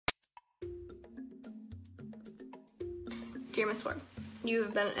Dear Miss Ward, you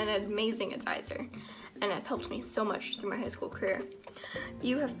have been an amazing advisor and have helped me so much through my high school career.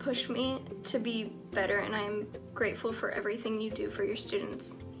 You have pushed me to be better, and I am grateful for everything you do for your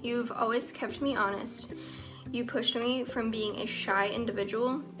students. You've always kept me honest. You pushed me from being a shy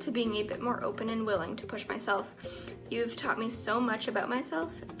individual to being a bit more open and willing to push myself. You've taught me so much about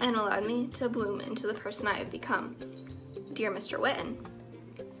myself and allowed me to bloom into the person I have become. Dear Mr. Witten,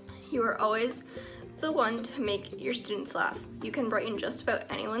 you are always the one to make your students laugh. You can brighten just about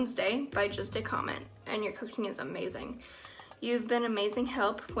anyone's day by just a comment, and your cooking is amazing. You've been amazing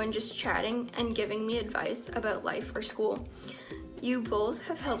help when just chatting and giving me advice about life or school. You both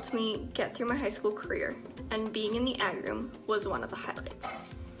have helped me get through my high school career, and being in the ag room was one of the highlights.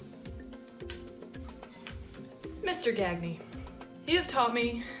 Mr. Gagney, you have taught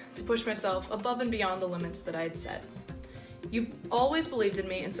me to push myself above and beyond the limits that I had set. You always believed in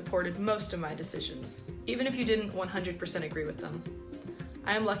me and supported most of my decisions, even if you didn't 100% agree with them.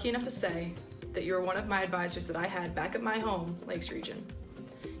 I am lucky enough to say that you are one of my advisors that I had back at my home, Lakes Region.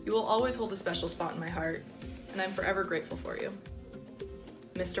 You will always hold a special spot in my heart, and I'm forever grateful for you.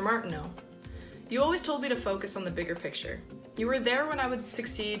 Mr. Martineau, you always told me to focus on the bigger picture. You were there when I would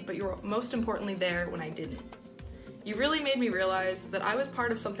succeed, but you were most importantly there when I didn't. You really made me realize that I was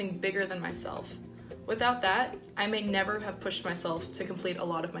part of something bigger than myself. Without that, I may never have pushed myself to complete a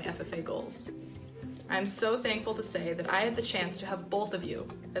lot of my FFA goals. I am so thankful to say that I had the chance to have both of you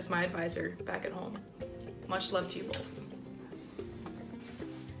as my advisor back at home. Much love to you both.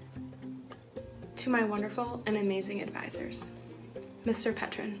 To my wonderful and amazing advisors. Mr.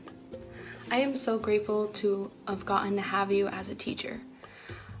 Petrin, I am so grateful to have gotten to have you as a teacher.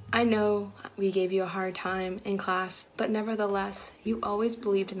 I know we gave you a hard time in class, but nevertheless, you always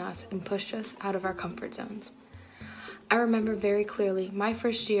believed in us and pushed us out of our comfort zones. I remember very clearly my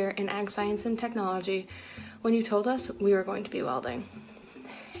first year in Ag Science and Technology when you told us we were going to be welding.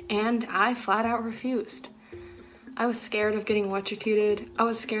 And I flat out refused. I was scared of getting electrocuted, I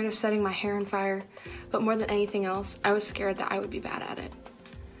was scared of setting my hair on fire, but more than anything else, I was scared that I would be bad at it.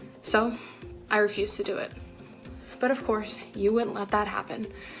 So, I refused to do it. But of course, you wouldn't let that happen.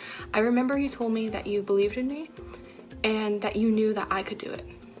 I remember you told me that you believed in me and that you knew that I could do it.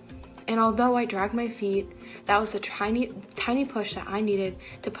 And although I dragged my feet, that was the tiny push that I needed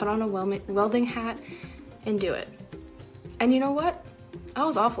to put on a welding hat and do it. And you know what? I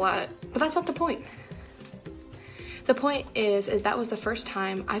was awful at it, but that's not the point. The point is that was the first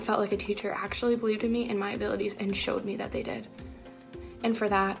time I felt like a teacher actually believed in me and my abilities and showed me that they did. And for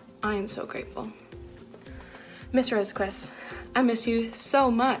that, I am so grateful. Miss Rosequist, I miss you so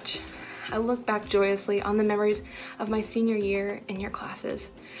much. I look back joyously on the memories of my senior year in your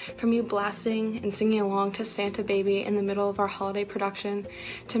classes, from you blasting and singing along to Santa Baby in the middle of our holiday production,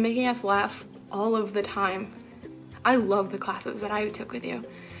 to making us laugh all of the time. I love the classes that I took with you.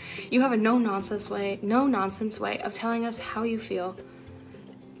 You have a no-nonsense way of telling us how you feel,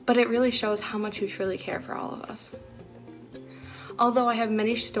 but it really shows how much you truly care for all of us. Although I have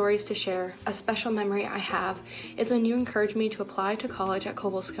many stories to share, a special memory I have is when you encouraged me to apply to college at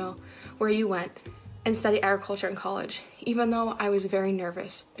Cobleskill, where you went, and study agriculture in college, even though I was very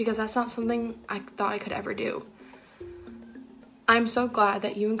nervous, because that's not something I thought I could ever do. I'm so glad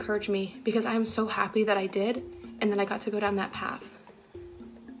that you encouraged me, because I'm so happy that I did, and that I got to go down that path.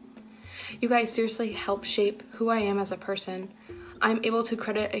 You guys seriously helped shape who I am as a person. I'm able to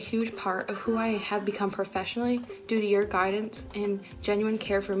credit a huge part of who I have become professionally due to your guidance and genuine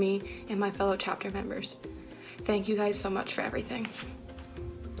care for me and my fellow chapter members. Thank you guys so much for everything.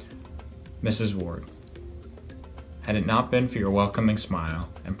 Mrs. Ward, had it not been for your welcoming smile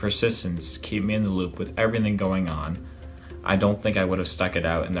and persistence to keep me in the loop with everything going on, I don't think I would have stuck it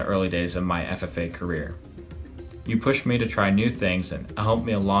out in the early days of my FFA career. You pushed me to try new things and helped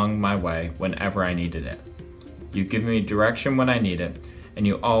me along my way whenever I needed it. You give me direction when I need it, and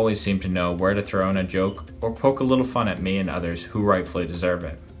you always seem to know where to throw in a joke or poke a little fun at me and others who rightfully deserve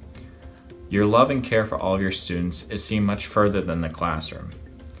it. Your love and care for all of your students is seen much further than the classroom.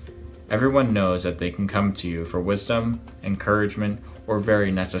 Everyone knows that they can come to you for wisdom, encouragement, or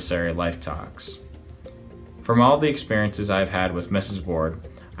very necessary life talks. From all the experiences I've had with Mrs. Ward,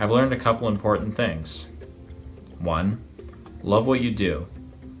 I've learned a couple important things. 1. Love what you do.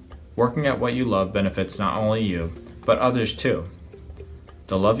 Working at what you love benefits not only you, but others too.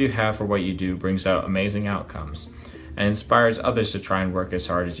 The love you have for what you do brings out amazing outcomes and inspires others to try and work as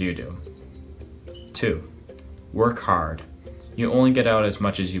hard as you do. 2. Work hard. You only get out as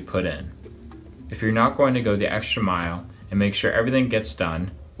much as you put in. If you're not going to go the extra mile and make sure everything gets done,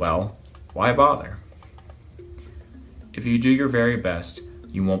 well, why bother? If you do your very best,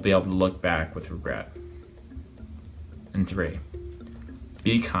 you won't be able to look back with regret. And 3,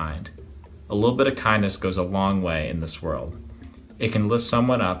 be kind. A little bit of kindness goes a long way in this world. It can lift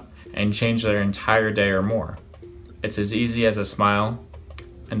someone up and change their entire day or more. It's as easy as a smile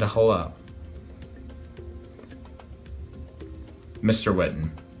and a hello. Mr.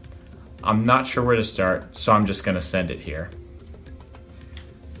 Witten, I'm not sure where to start, so I'm just going to send it here.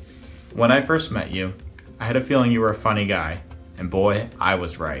 When I first met you, I had a feeling you were a funny guy, and boy, I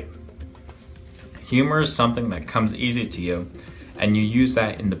was right. Humor is something that comes easy to you, and you use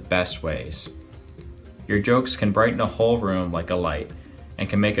that in the best ways. Your jokes can brighten a whole room like a light, and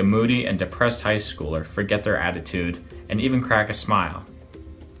can make a moody and depressed high schooler forget their attitude and even crack a smile.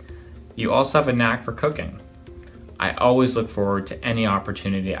 You also have a knack for cooking. I always look forward to any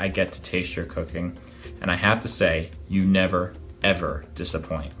opportunity I get to taste your cooking, and I have to say, you never, ever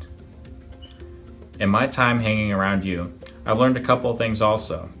disappoint. In my time hanging around you, I've learned a couple of things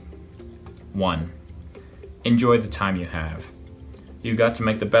also. 1, enjoy the time you have. You got to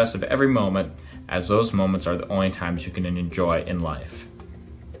make the best of every moment, as those moments are the only times you can enjoy in life.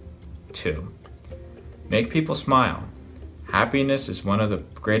 2, make people smile. Happiness is one of the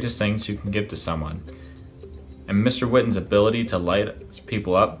greatest things you can give to someone, and Mr. Witten's ability to light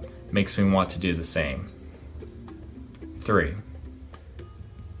people up makes me want to do the same. 3,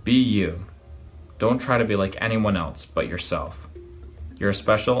 be you. Don't try to be like anyone else but yourself. You're a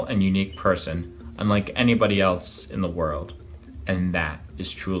special and unique person, unlike anybody else in the world, and that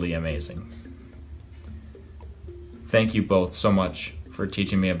is truly amazing. Thank you both so much for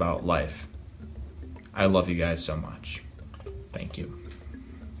teaching me about life. I love you guys so much. Thank you.